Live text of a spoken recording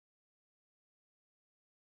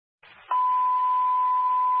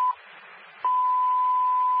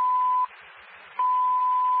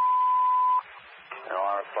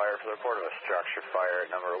fire for the report of a structure fire at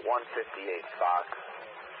number 158 Fox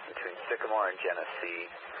between Sycamore and Genesee.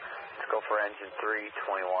 Let's go for engine 3,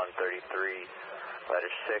 2133, letter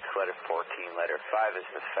 6, letter 14, letter 5 is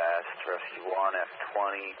the fast, rescue 1,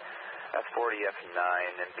 F20, F40, F9,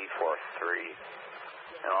 and B43.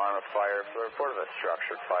 An alarm of fire for the report of a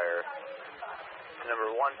structure fire to number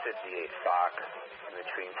 158 Fox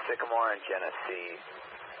between Sycamore and Genesee.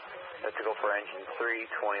 Let's go for engine 3,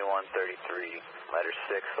 2133, letter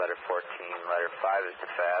 6, letter 14, letter 5 is the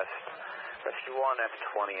fast, rescue 1,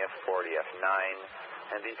 F20, F40, F9,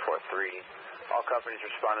 and B43. All companies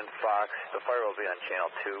responding to Fox. The fire will be on channel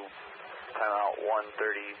 2. Timeout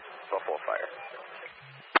 1:30, Buffalo Fire.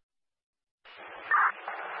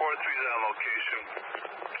 4-3's on location.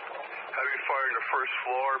 Heavy fire in the first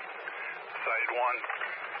floor, side 1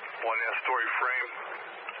 story frame.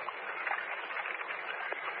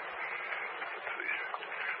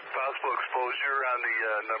 Possible exposure on the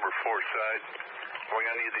number 4 side. We're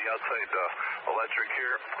going to need the outside electric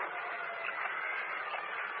here.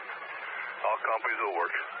 All companies will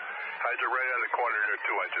work. Hydrant right on the corner there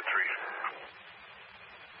too, engine 3.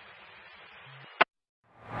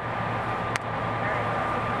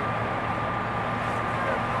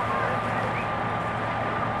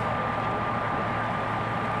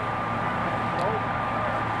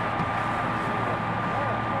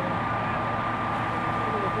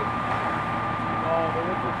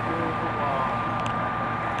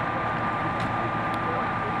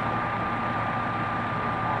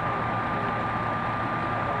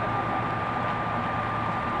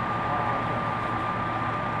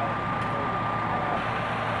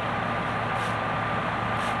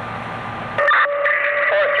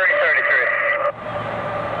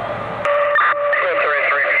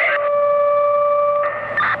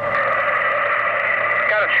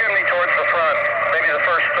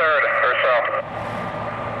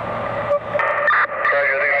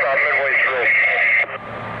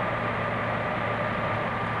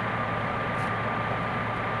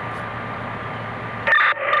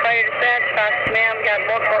 Ma'am, got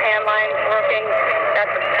multiple hand lines working. Got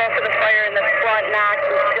the bulk of the fire in the front knocked.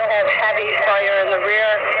 We still have heavy fire in the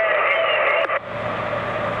rear.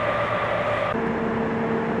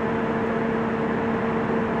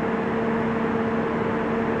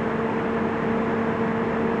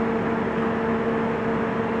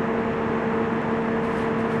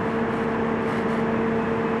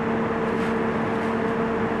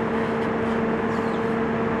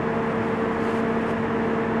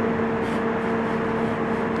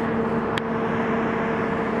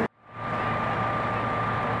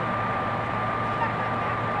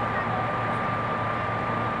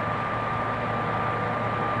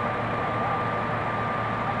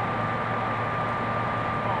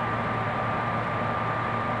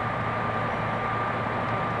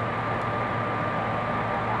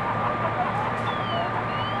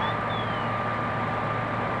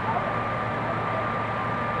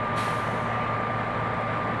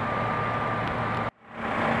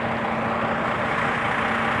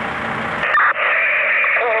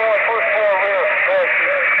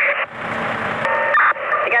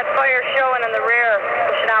 Fire showing in the rear,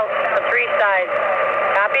 pushing out the 3 side.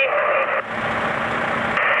 Copy?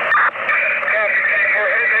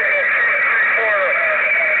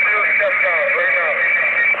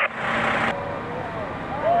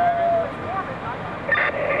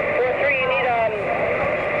 You need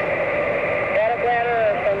data bladder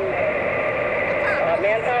or some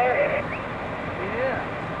manpower? Yeah.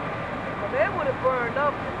 Well, they would have burned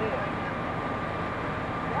up in there.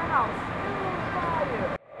 That house still on fire.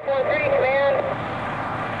 4-3, command.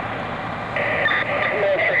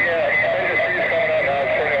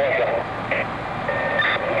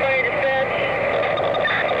 Fire dispatch.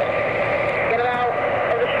 Get it out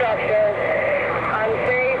of the structure.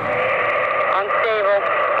 Unsafe. Unstable.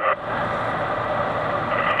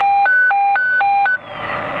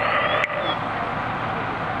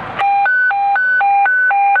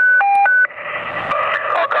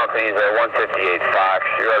 All companies at 158 Fox,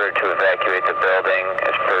 you're ordered to evacuate the building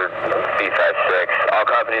as per B56. All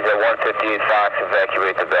companies at 158 Fox,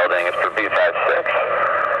 evacuate the building as per B56.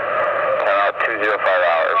 Timeout 205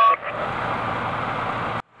 hours.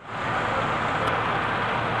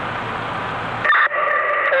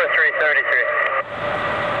 4333.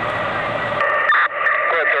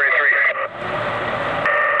 433.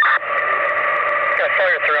 Got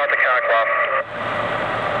fire throughout the cockloft.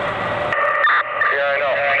 Yeah, I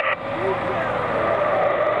know.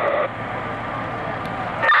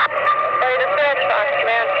 Fire dispatch, Fox,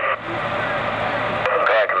 command.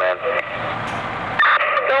 Go ahead, command.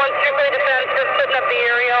 Going strictly defense, just putting up the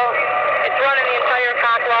aerial. It's running the entire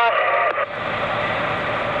cockloft.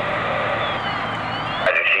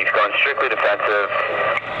 strictly defensive.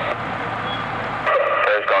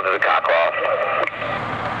 Fire's going to the cockloft.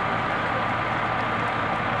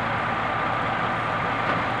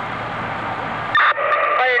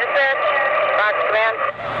 Fire dispatch. Box command.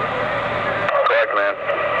 Correct, man.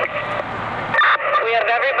 We have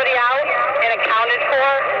everybody out and accounted for.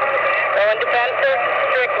 Going defensive,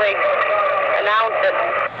 strictly. Announce it.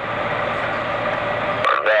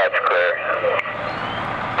 That's clear.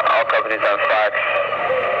 All companies on Fox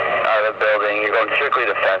out of the building. You're going strictly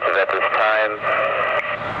defensive at this time.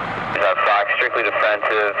 You're on Fox, strictly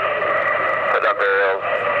defensive. Put up barrels.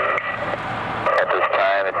 At this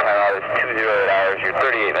time, the timeout is 2:08 hours. You're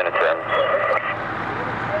 38 minutes in.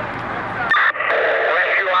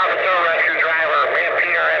 Rescue officer, rescue driver, me and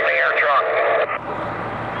Peter in the air truck.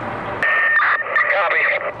 Copy.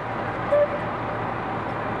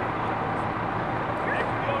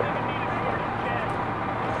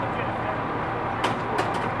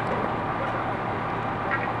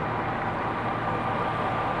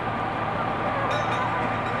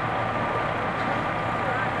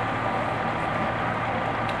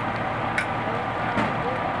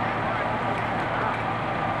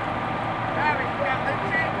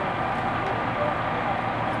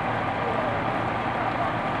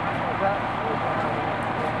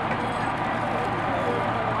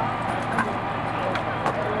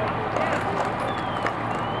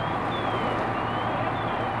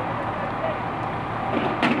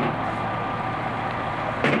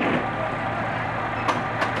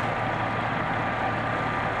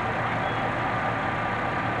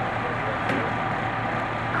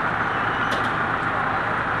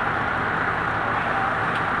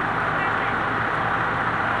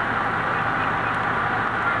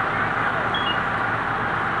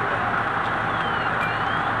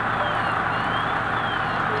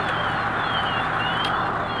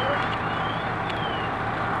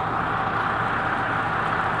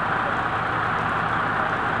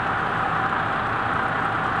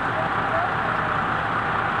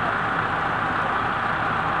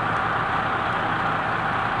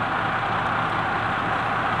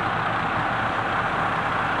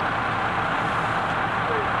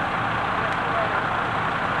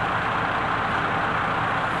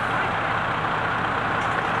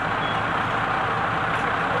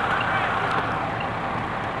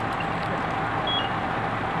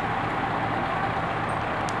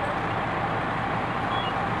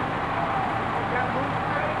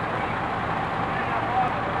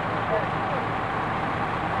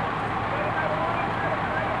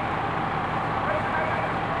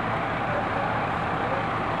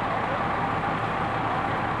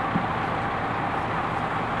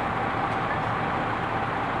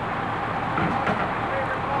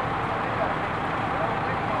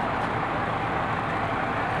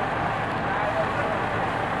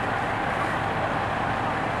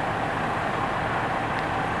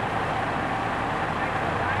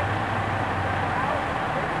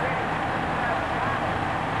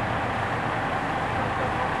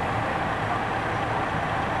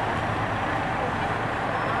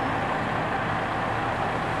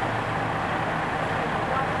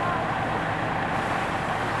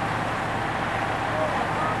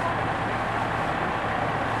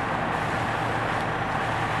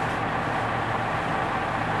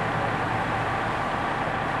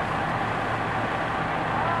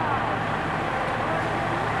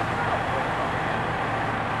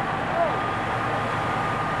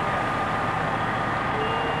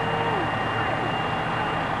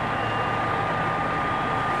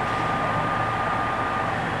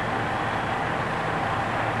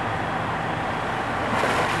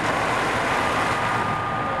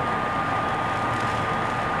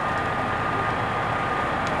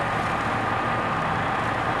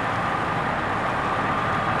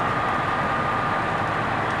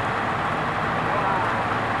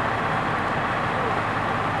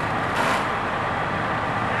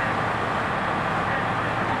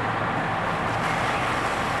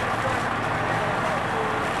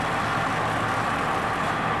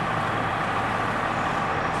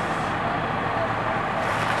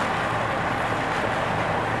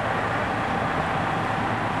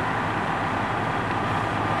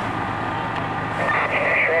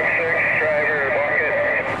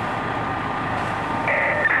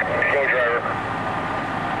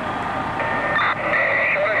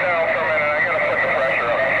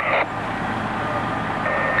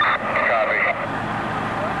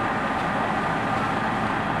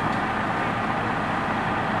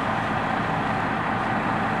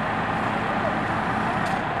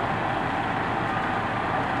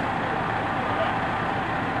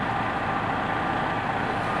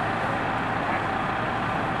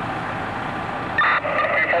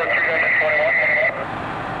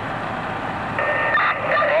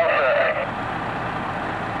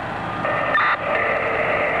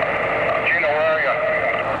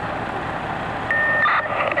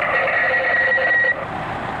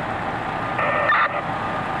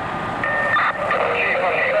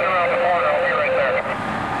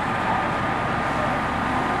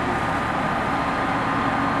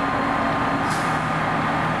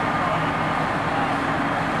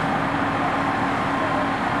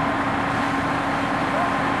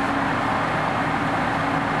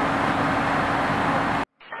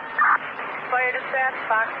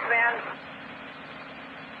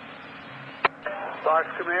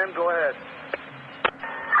 Command, go ahead.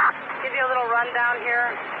 Give you a little rundown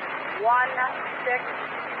here. 158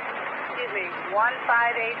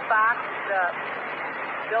 Fox, the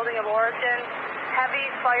building of origin. Heavy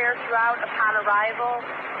fire throughout upon arrival.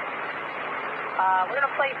 We're going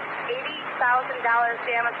to place $80,000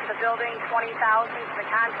 damage to the building, $20,000 to the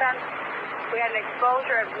contents. We had an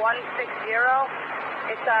exposure at 160.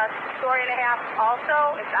 It's a story and a half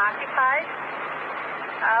also. It's occupied.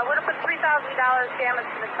 We're going to put $3,000 damage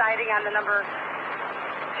to the siding on the number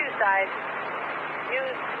 2 side.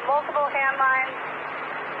 Use multiple hand lines,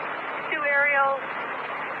 2 aerials,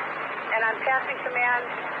 and I'm passing command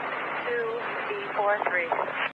to B43.